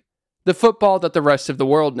story. The football that the rest of the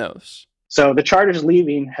world knows. So the Chargers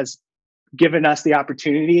leaving has given us the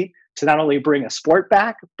opportunity to not only bring a sport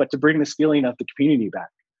back, but to bring this feeling of the community back.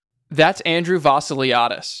 That's Andrew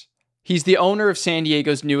Vassiliadis. He's the owner of San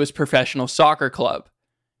Diego's newest professional soccer club.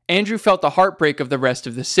 Andrew felt the heartbreak of the rest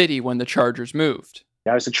of the city when the Chargers moved.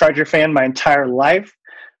 I was a Charger fan my entire life.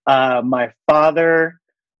 My father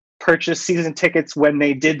purchased season tickets when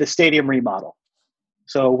they did the stadium remodel.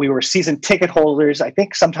 So we were season ticket holders, I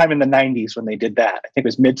think sometime in the 90s when they did that. I think it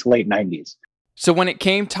was mid to late 90s. So when it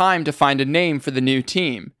came time to find a name for the new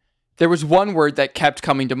team, there was one word that kept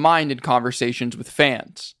coming to mind in conversations with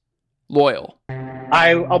fans. Loyal.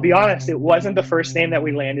 I'll be honest, it wasn't the first name that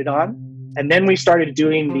we landed on. And then we started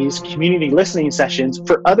doing these community listening sessions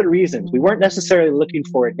for other reasons. We weren't necessarily looking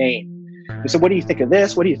for a name. We said, what do you think of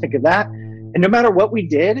this? What do you think of that? And no matter what we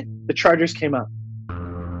did, the Chargers came up.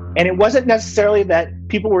 And it wasn't necessarily that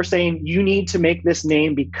people were saying, you need to make this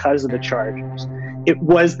name because of the Chargers. It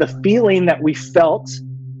was the feeling that we felt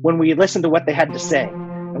when we listened to what they had to say.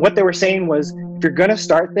 And what they were saying was, if you're going to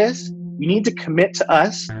start this, You need to commit to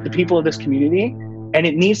us, the people of this community, and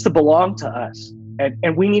it needs to belong to us.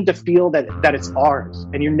 And we need to feel that it's ours,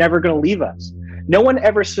 and you're never going to leave us. No one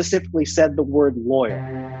ever specifically said the word loyal,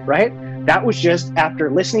 right? That was just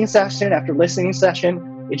after listening session after listening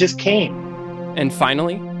session, it just came. And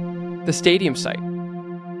finally, the stadium site.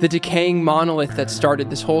 The decaying monolith that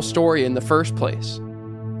started this whole story in the first place.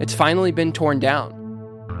 It's finally been torn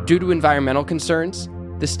down. Due to environmental concerns,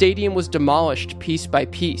 the stadium was demolished piece by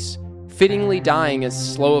piece, fittingly dying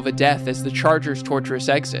as slow of a death as the Chargers' torturous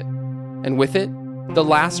exit. And with it, the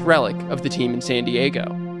last relic of the team in San Diego.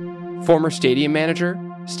 Former stadium manager,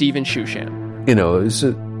 Steven Shushan. You know,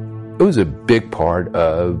 it was a big part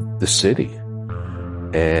of the city.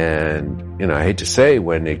 And, you know, I hate to say,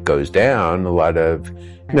 when it goes down, a lot of,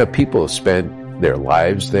 you know, people have spent their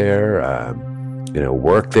lives there,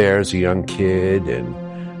 worked there as a young kid, and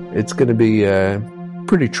it's going to be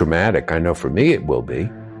pretty traumatic. I know for me it will be.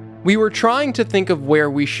 We were trying to think of where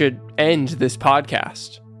we should end this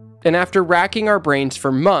podcast. And after racking our brains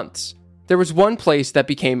for months, there was one place that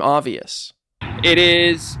became obvious. It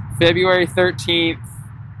is February 13th.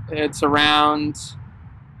 It's around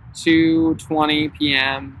 2:20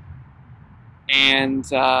 p.m. And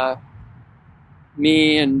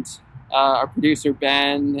me and our producer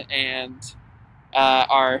Ben and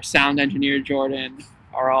our sound engineer Jordan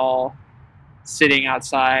are all sitting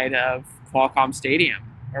outside of Qualcomm Stadium,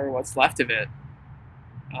 or what's left of it.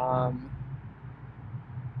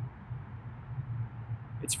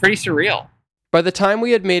 It's pretty surreal. By the time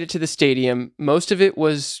we had made it to the stadium, most of it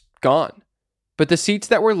was gone. But the seats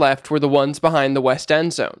that were left were the ones behind the west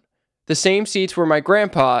end zone. The same seats where my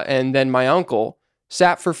grandpa and then my uncle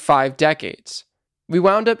sat for 5 decades. We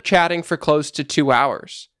wound up chatting for close to 2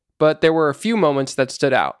 hours, but there were a few moments that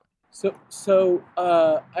stood out. So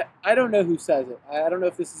I don't know who says it. I don't know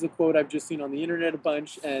if this is a quote I've just seen on the internet a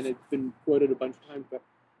bunch, and it's been quoted a bunch of times, but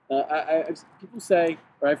people say,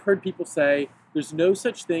 or I've heard people say, there's no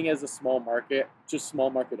such thing as a small market, just small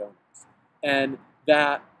market owners. And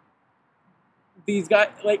that these guys,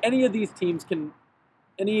 like any of these teams can,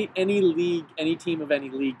 any league, any team of any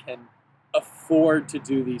league can afford to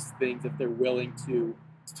do these things if they're willing to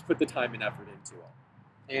put the time and effort into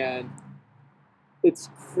it. And it's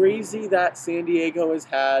crazy that San Diego has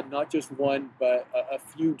had not just one, but a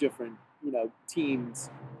few different,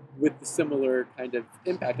 teams with the similar kind of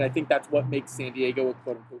impact. And I think that's what makes San Diego a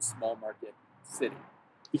quote-unquote small market city,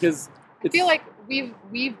 because I feel like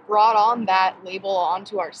we've brought on that label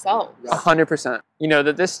onto ourselves. 100%.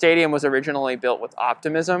 That this stadium was originally built with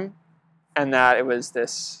optimism, and that it was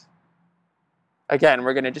this, again,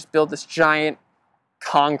 we're going to just build this giant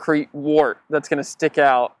concrete wart that's going to stick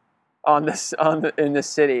out in this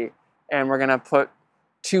city, and we're going to put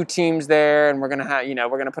 2 teams there, and we're going to have,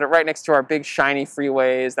 we're going to put it right next to our big shiny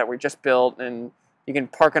freeways that we just built, and you can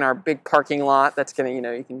park in our big parking lot that's going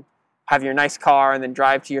to, you can have your nice car and then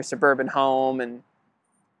drive to your suburban home. And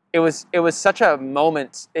it was such a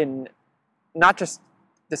moment in not just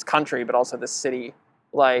this country, but also this city,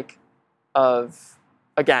 of,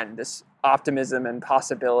 again, this optimism and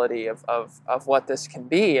possibility of what this can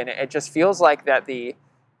be. And it just feels like that the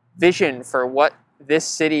vision for what this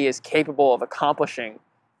city is capable of accomplishing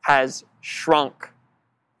has shrunk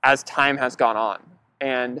as time has gone on.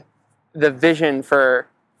 And the vision for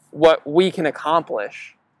what we can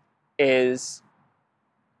accomplish is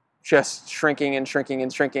just shrinking and shrinking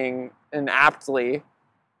and shrinking, and aptly,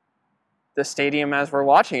 the stadium as we're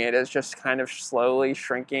watching it is just kind of slowly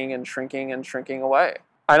shrinking and shrinking and shrinking away.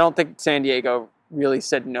 I don't think San Diego really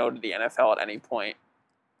said no to the NFL at any point.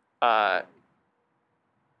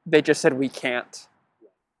 They just said we can't.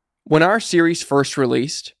 When our series first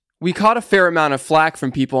released, we caught a fair amount of flack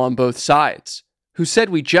from people on both sides, who said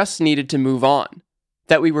we just needed to move on,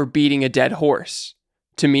 that we were beating a dead horse.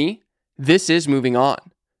 To me, this is moving on,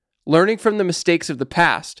 learning from the mistakes of the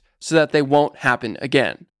past so that they won't happen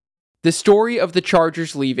again. The story of the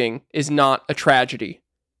Chargers leaving is not a tragedy.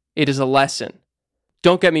 It is a lesson.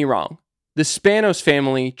 Don't get me wrong, the Spanos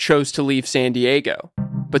family chose to leave San Diego,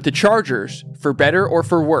 but the Chargers, for better or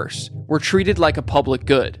for worse, were treated like a public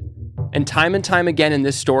good. And time again in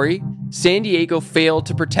this story, San Diego failed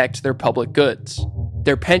to protect their public goods,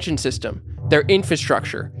 their pension system, their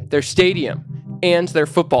infrastructure, their stadium, and their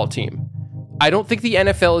football team. I don't think the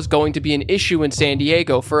NFL is going to be an issue in San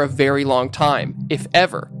Diego for a very long time, if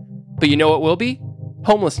ever. But you know what will be?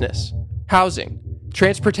 Homelessness, housing,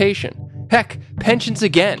 transportation, heck, pensions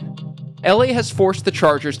again. LA has forced the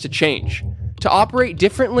Chargers to change, to operate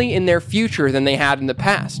differently in their future than they had in the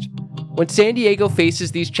past. When San Diego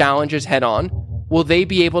faces these challenges head on, will they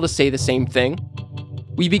be able to say the same thing?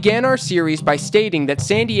 We began our series by stating that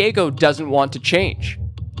San Diego doesn't want to change,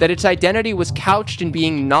 that its identity was couched in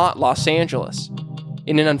being not Los Angeles.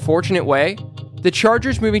 In an unfortunate way, the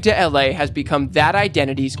Chargers moving to LA has become that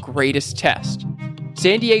identity's greatest test.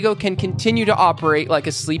 San Diego can continue to operate like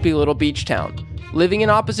a sleepy little beach town, living in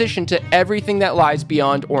opposition to everything that lies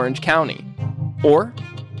beyond Orange County. Or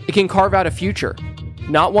it can carve out a future,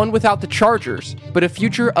 not one without the Chargers, but a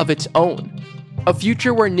future of its own. A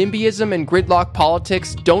future where NIMBYism and gridlock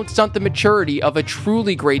politics don't stunt the maturity of a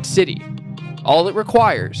truly great city. All it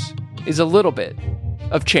requires is a little bit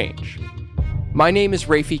of change. My name is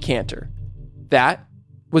Rafi Cantor. That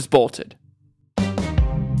was Bolted.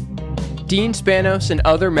 Dean Spanos and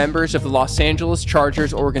other members of the Los Angeles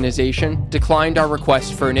Chargers organization declined our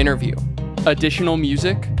request for an interview. Additional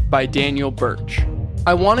music by Daniel Birch.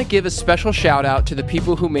 I want to give a special shout out to the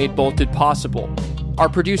people who made Bolted possible. Our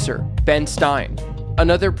producer, Ben Stein,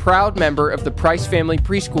 another proud member of the Price family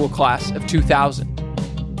preschool class of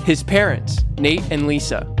 2000. His parents, Nate and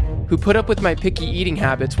Lisa, who put up with my picky eating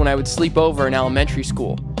habits when I would sleep over in elementary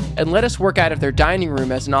school and let us work out of their dining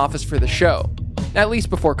room as an office for the show, at least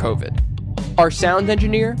before COVID. Our sound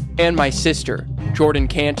engineer and my sister, Jordan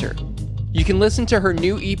Cantor. You can listen to her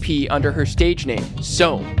new EP under her stage name,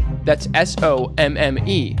 Somme, that's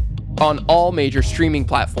SOMME, on all major streaming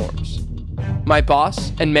platforms. My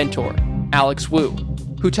boss and mentor, Alex Wu,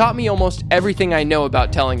 who taught me almost everything I know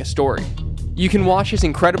about telling a story. You can watch his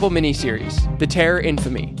incredible miniseries, The Terror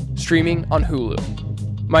Infamy, streaming on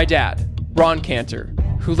Hulu. My dad, Ron Cantor,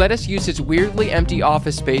 who let us use his weirdly empty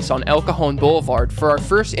office space on El Cajon Boulevard for our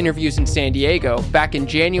first interviews in San Diego back in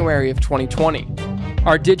January of 2020.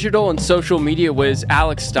 Our digital and social media whiz,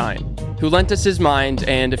 Alex Stein, who lent us his mind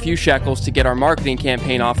and a few shekels to get our marketing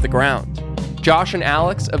campaign off the ground. Josh and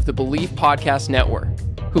Alex of the Believe Podcast Network,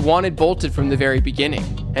 who wanted Bolted from the very beginning,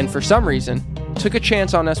 and for some reason, took a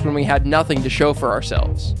chance on us when we had nothing to show for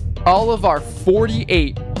ourselves. All of our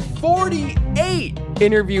 48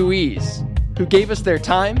 interviewees who gave us their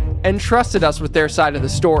time and trusted us with their side of the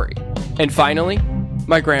story. And finally,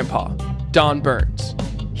 my grandpa, Don Burns.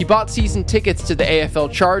 He bought season tickets to the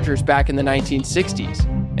AFL Chargers back in the 1960s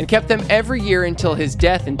and kept them every year until his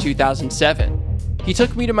death in 2007. He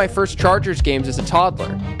took me to my first Chargers games as a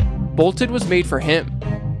toddler. Bolted was made for him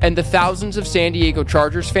and the thousands of San Diego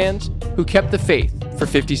Chargers fans who kept the faith for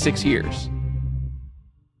 56 years.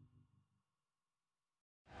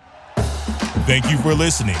 Thank you for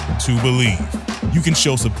listening to Believe. You can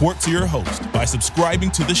show support to your host by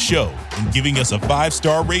subscribing to the show and giving us a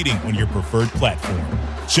 5-star rating on your preferred platform.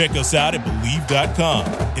 Check us out at Believe.com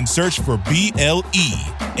and search for BLEAV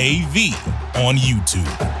on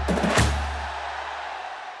YouTube.